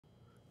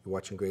You're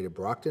watching Greater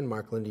Brockton.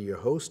 Mark Lindy, your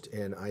host,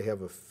 and I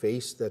have a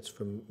face that's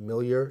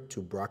familiar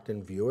to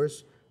Brockton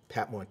viewers,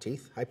 Pat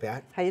Monteith. Hi,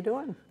 Pat. How you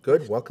doing?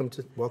 Good. Welcome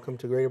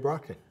to Greater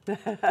Brockton.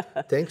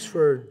 Thanks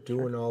for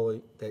doing all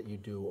that you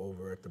do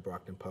over at the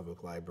Brockton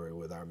Public Library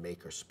with our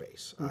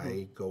makerspace.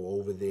 I go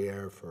over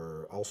there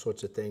for all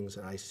sorts of things,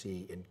 and I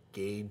see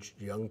engaged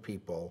young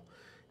people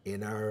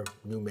in our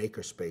new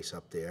makerspace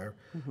up there.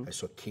 I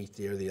saw Keith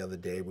there the other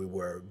day. We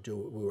were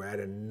at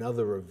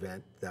another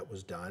event that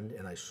was done,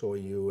 and I saw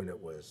you, and it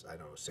was, I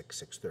don't know,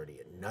 6:30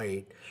 at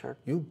night. Sure.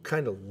 You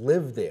kind of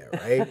live there,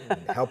 right?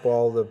 And help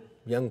all the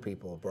young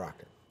people of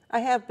Brockton. I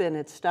have been.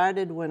 It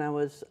started when I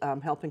was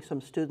helping some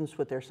students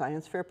with their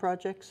science fair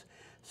projects.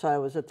 So I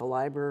was at the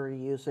library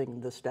using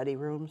the study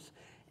rooms,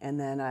 and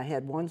then I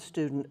had one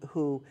student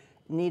who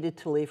needed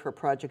to leave her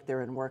project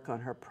there and work on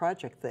her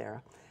project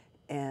there.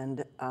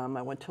 And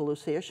I went to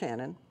Lucia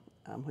Shannon,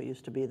 who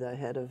used to be the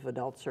head of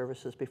adult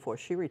services before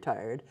she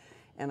retired,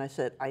 and I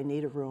said, I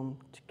need a room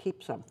to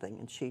keep something.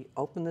 And she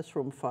opened this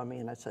room for me,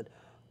 and I said,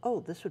 oh,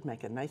 this would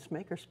make a nice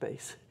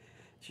makerspace.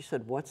 She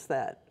said, what's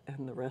that?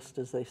 And the rest,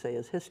 as they say,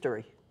 is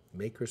history.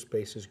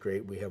 Makerspace is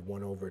great. We have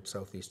one over at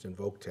Southeastern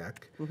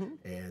Voc-Tech,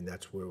 and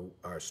that's where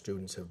our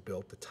students have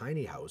built the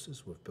tiny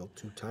houses. We've built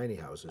 2 tiny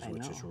houses,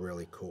 which is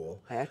really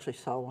cool. I actually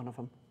saw one of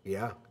them.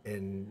 Yeah,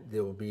 and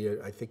there will be,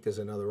 I think there's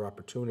another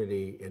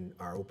opportunity in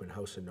our open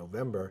house in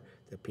November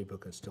that people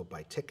can still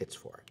buy tickets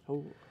for it.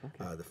 Oh,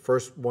 okay. The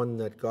first one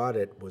that got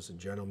it was a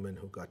gentleman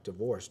who got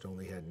divorced,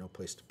 only had no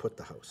place to put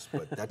the house,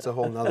 but that's a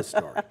whole nother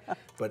story.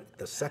 But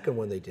the second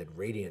one they did,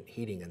 radiant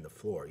heating in the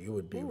floor. You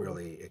would be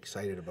really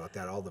excited about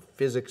that. All the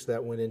physics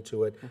that went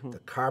into it, the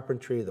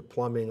carpentry, the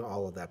plumbing,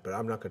 all of that. But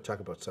I'm not going to talk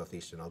about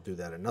Southeastern. I'll do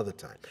that another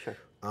time. Sure.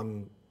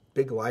 I'm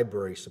big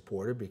library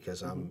supporter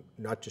because I'm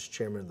not just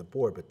chairman of the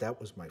board, but that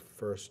was my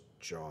first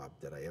job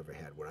that I ever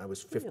had when I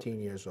was 15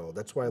 years old.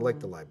 That's why I like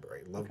the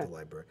library, love the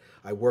library.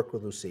 I worked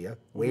with Lucia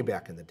way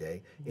back in the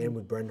day and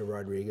with Brenda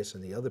Rodriguez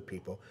and the other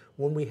people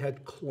when we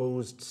had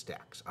closed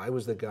stacks. I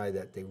was the guy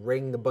that they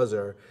rang the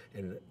buzzer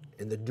in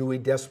the Dewey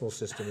Decimal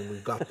System and we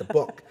got the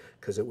book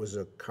because it was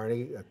a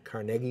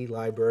Carnegie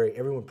library.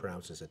 Everyone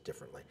pronounces it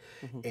differently.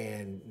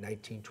 And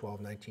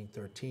 1912,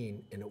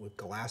 1913, and it was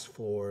glass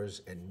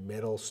floors and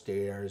metal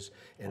stairs,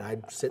 and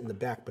I'd sit in the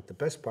back. But the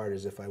best part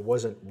is if I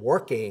wasn't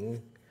working,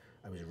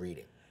 I was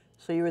reading.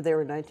 So you were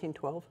there in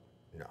 1912?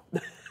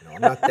 No,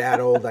 I'm not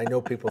that old. I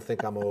know people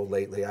think I'm old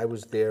lately. I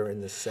was there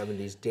in the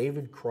 70s.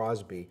 David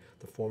Crosby,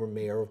 the former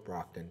mayor of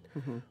Brockton,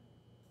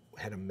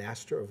 had a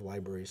Master of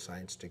Library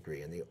Science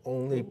degree, and the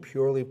only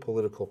purely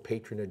political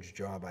patronage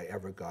job I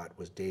ever got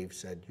was Dave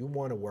said, you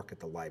want to work at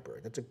the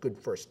library. That's a good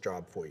first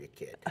job for you,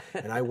 kid.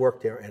 And I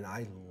worked there, and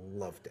I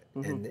loved it.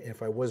 And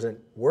if I wasn't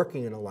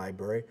working in a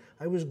library,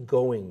 I was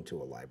going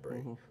to a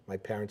library. My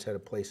parents had a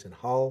place in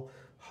Hull.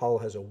 Hull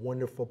has a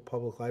wonderful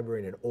public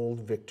library in an old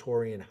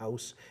Victorian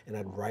house, and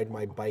I'd ride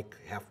my bike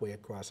halfway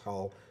across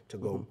Hull to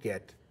go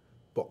get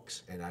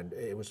books. And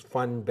it was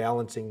fun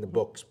balancing the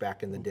books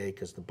back in the day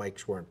because the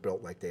bikes weren't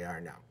built like they are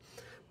now.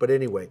 But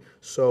anyway,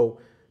 so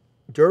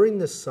during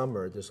the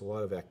summer, there's a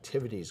lot of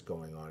activities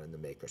going on in the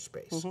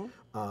makerspace.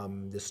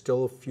 There's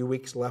still a few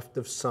weeks left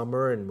of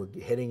summer, and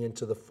we're heading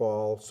into the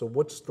fall. So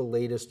what's the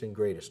latest and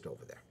greatest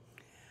over there?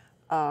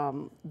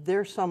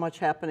 There's so much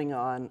happening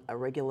on a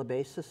regular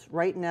basis.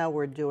 Right now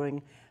we're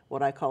doing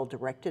what I call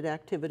directed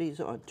activities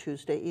on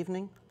Tuesday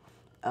evening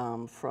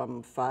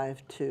from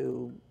 5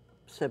 to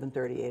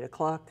 7:30, 8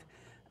 o'clock.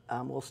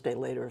 We'll stay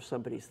later if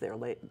somebody's there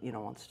late,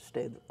 wants to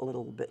stay a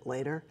little bit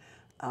later.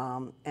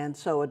 And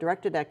so a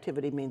directed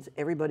activity means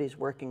everybody's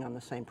working on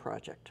the same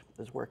project.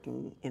 Is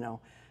working,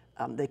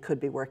 they could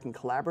be working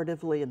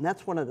collaboratively, and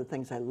that's one of the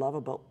things I love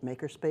about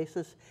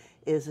makerspaces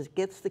is it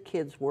gets the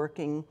kids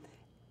working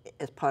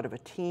as part of a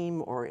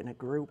team or in a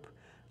group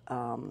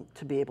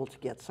to be able to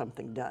get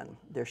something done.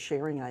 They're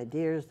sharing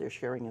ideas, they're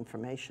sharing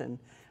information,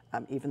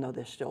 even though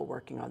they're still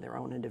working on their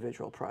own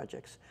individual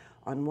projects.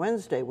 On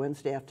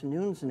Wednesday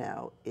afternoons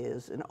now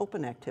is an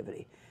open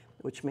activity,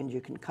 which means you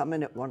can come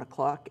in at 1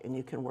 o'clock and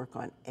you can work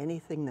on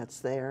anything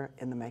that's there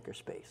in the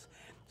makerspace.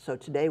 So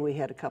today we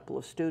had a couple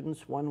of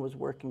students. One was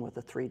working with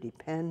a 3D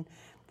pen.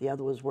 The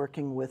other was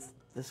working with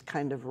this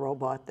kind of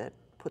robot that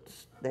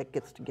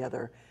gets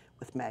together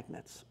with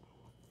magnets.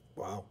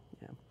 Wow.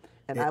 Yeah.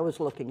 And I was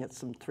looking at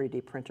some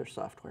 3D printer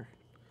software.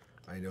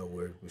 I know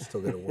we're still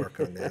going to work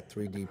on that.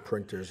 3D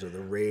printers are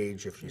the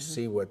rage. If you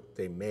see what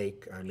they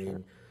make, I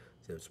mean,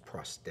 there's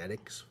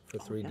prosthetics for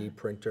 3D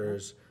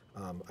printers.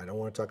 I don't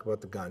want to talk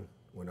about the gun.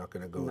 We're not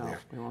going to go there.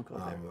 We won't go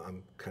there.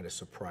 I'm kind of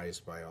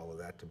surprised by all of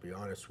that, to be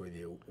honest with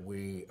you.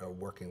 We are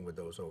working with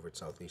those over at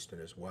Southeastern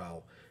as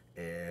well,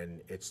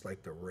 and it's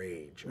like the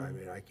rage. I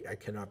mean, I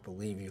cannot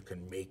believe you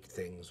can make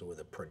things with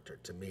a printer.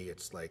 To me,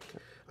 it's like,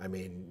 I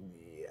mean,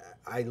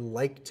 I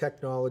like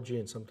technology,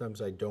 and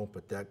sometimes I don't,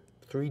 but that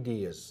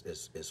 3D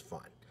is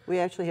fun. We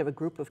actually have a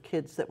group of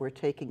kids that we're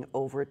taking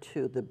over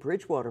to the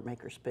Bridgewater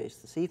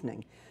Makerspace this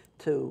evening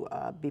to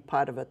be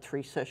part of a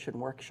 3-session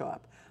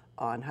workshop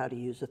on how to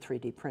use a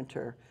 3D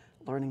printer,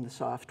 learning the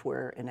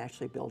software, and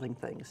actually building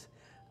things.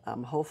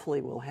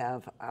 Hopefully we'll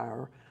have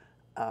our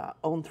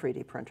own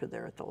 3D printer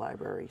there at the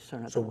library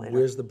sooner So than later.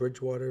 where's the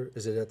Bridgewater?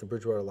 Is it at the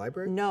Bridgewater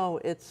Library? No,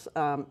 it's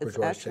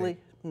actually,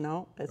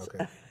 no, it's,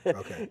 Okay.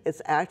 Okay.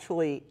 it's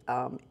actually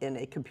in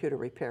a computer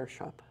repair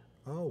shop.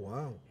 Oh,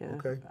 wow. Yeah,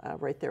 Okay.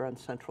 right there on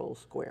Central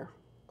Square.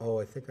 Oh,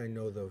 I think I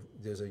know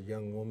there's a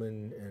young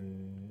woman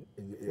and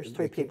There's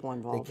three people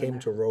involved They in came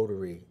there. to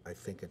Rotary, I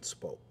think, and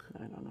spoke.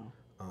 I don't know.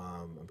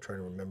 I'm trying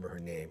to remember her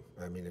name.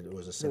 I mean, it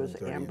was a There was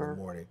 7:30 in the Amber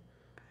morning.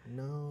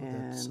 No, that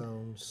and-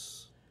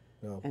 sounds,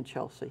 no. And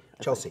Chelsea.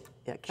 I Chelsea. think.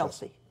 Yeah,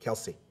 Kelsey.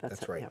 Kelsey, That's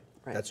that's it, right. yeah,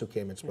 right. That's who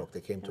came and spoke.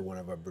 They came to one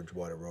of our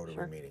Bridgewater Rotary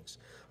Sure. meetings.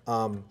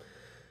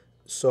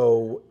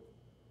 So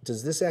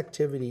does this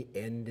activity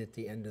end at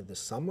the end of the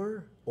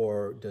summer,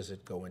 or does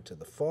it go into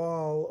the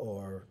fall,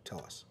 or tell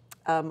us?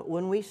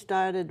 When we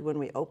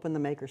opened the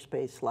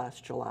Makerspace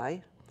last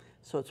July,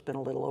 so it's been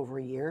a little over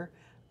a year,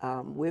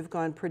 we've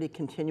gone pretty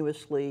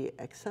continuously,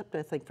 except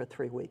I think for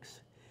 3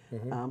 weeks.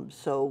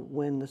 So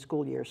when the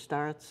school year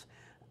starts,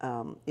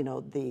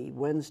 the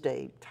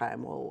Wednesday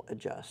time will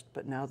adjust.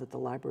 But now that the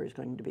library is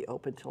going to be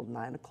open till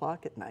 9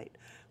 o'clock at night,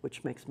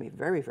 which makes me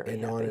very, very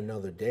And happy. on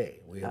another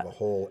day, we have a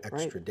whole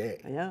extra Right.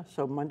 day. Yeah,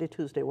 so Monday,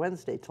 Tuesday,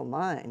 Wednesday till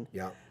 9.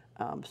 Yeah.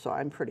 So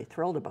I'm pretty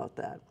thrilled about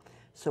that.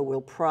 So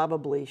we'll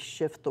probably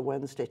shift the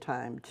Wednesday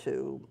time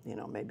to,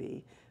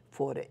 maybe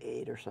 4 to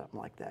 8 or something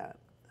like that.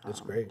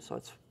 That's great.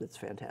 So it's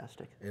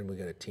fantastic. And we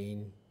got a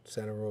teen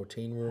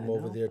room I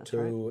over know, there that's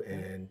too, right, yeah.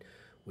 and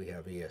we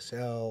have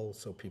ESL,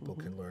 so people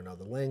can learn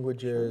other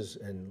languages.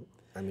 And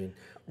I mean,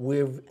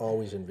 we've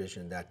always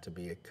envisioned that to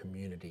be a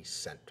community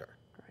center,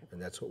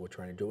 and that's what we're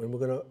trying to do. And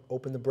we're going to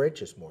open the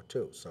branches more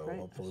too, so Right, I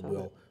hopefully saw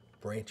we'll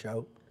branch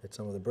out at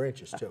some of the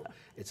branches too.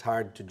 It's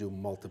hard to do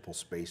multiple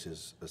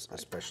spaces,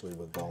 especially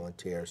with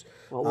volunteers.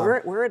 Well,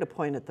 we're at a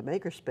point at the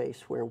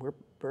Makerspace where we're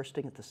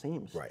bursting at the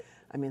seams. Right.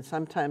 I mean,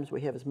 sometimes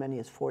we have as many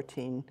as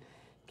 14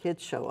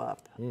 kids show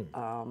up,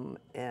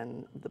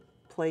 and the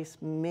place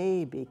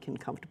maybe can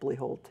comfortably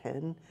hold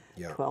 10,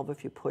 Yeah. 12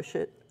 if you push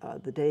it.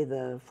 The day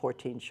the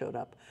 14 showed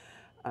up,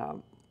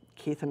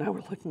 Keith and I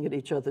were looking at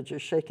each other,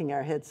 just shaking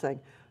our heads,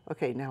 saying,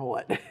 "Okay, now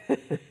what?"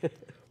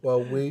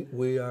 Well,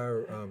 we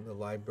are, the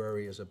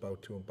library is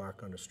about to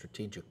embark on a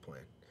strategic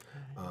plan,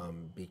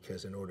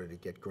 because in order to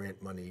get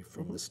grant money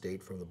from the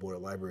state, from the Board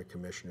of Library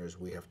Commissioners,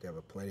 we have to have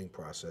a planning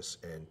process,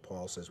 and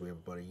Paul says we have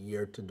about a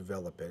year to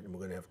develop it, and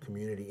we're gonna have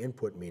community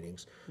input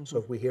meetings. So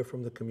if we hear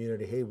from the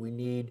community, hey, we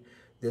need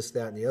this,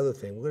 that, and the other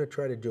thing, we're gonna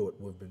try to do it.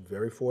 We've been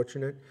very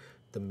fortunate.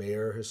 The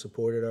mayor has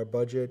supported our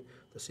budget.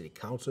 The city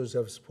councilors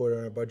have supported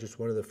our budgets.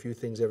 One of the few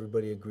things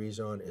everybody agrees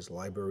on is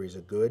libraries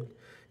are good,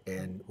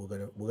 and we're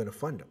gonna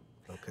fund them.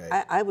 Okay.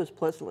 I was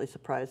pleasantly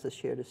surprised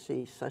this year to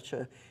see such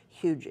a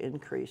huge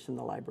increase in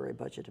the library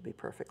budget, to be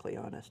perfectly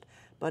honest.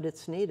 But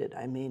it's needed.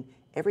 I mean,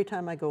 every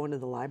time I go into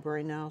the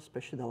library now,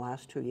 especially the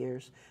last 2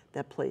 years,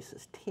 that place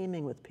is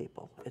teeming with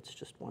people. It's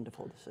just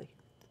wonderful to see.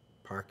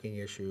 Parking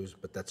issues,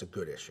 but that's a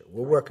good issue.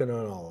 We're working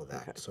on all of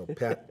that. So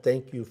Pat,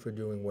 thank you for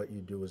doing what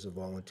you do as a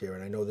volunteer.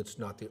 And I know that's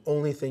not the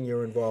only thing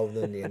you're involved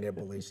in, the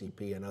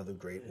NAACP and other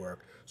great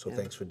work. So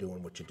thanks for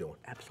doing what you're doing.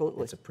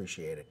 Absolutely. It's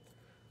appreciated.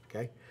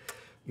 Okay?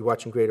 You're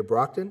watching Greater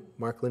Brockton.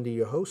 Mark Lindy,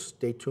 your host.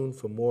 Stay tuned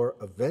for more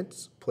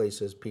events,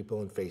 places,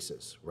 people, and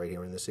faces right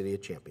here in the City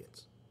of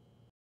Champions.